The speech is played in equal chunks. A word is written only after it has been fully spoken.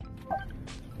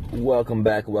Welcome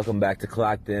back to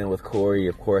Clocked In with Corey.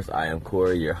 Of course, I am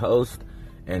Corey, your host,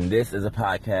 and this is a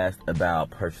podcast about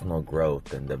personal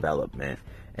growth and development.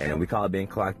 And we call it being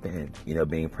clocked in,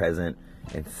 being present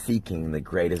and seeking the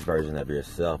greatest version of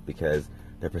yourself, because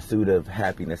the pursuit of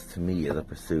happiness to me is a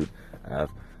pursuit of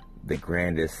the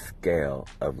grandest scale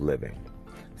of living.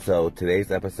 So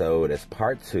today's episode is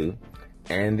part 2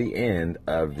 and the end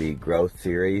of the growth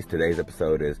series. Today's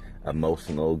episode is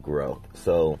emotional growth.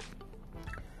 So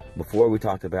before we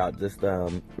talked about just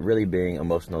really being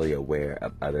emotionally aware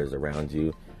of others around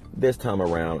you, this time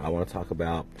around I want to talk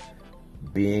about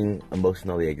being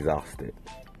emotionally exhausted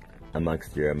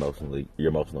amongst your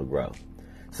emotional growth.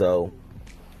 So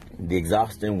the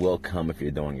exhaustion will come if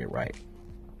you're doing it right.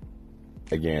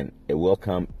 Again, it will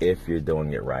come if you're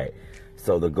doing it right.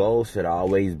 So the goal should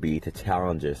always be to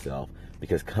challenge yourself,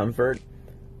 because comfort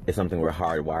is something we're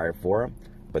hardwired for,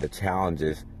 but the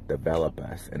challenges develop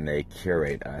us and they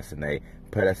curate us and they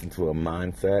put us into a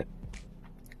mindset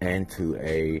and to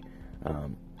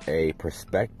a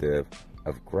perspective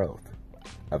of growth,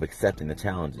 of accepting the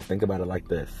challenges. Think about it like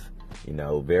this.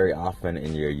 Very often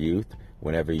in your youth,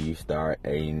 whenever you start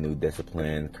a new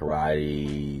discipline,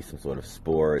 karate, some sort of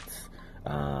sports,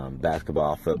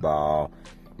 basketball, football,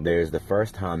 there's the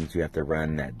first time that you have to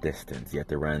run that distance. You have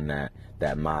to run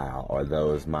that mile or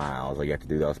those miles, or you have to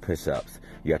do those push-ups.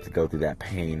 You have to go through that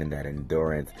pain and that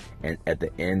endurance. And at the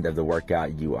end of the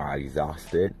workout, you are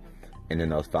exhausted. And in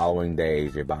those following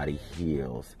days, your body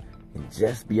heals. And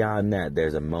just beyond that,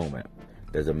 there's a moment.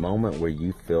 There's a moment where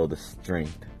you feel the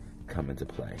strength come into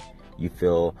play. You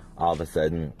feel all of a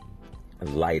sudden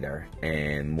lighter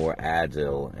and more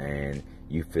agile, and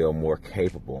you feel more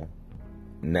capable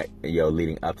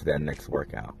leading up to that next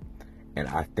workout. And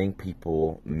I think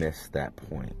people miss that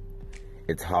point.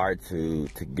 It's hard to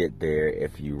get there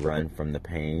if you run from the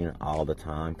pain all the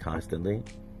time, constantly.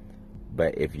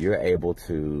 But if you're able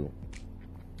to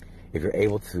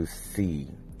see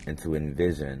and to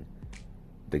envision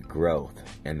the growth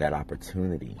and that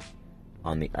opportunity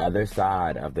on the other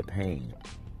side of the pain,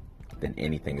 then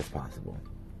anything is possible.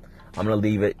 I'm going to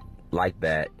leave it like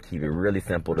that. Keep it really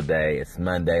simple today. It's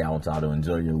Monday. I want y'all to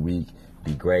enjoy your week.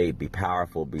 Be great, be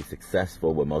powerful, be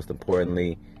successful, but most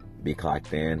importantly, be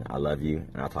clocked in. I love you,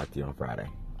 and I'll talk to you on Friday.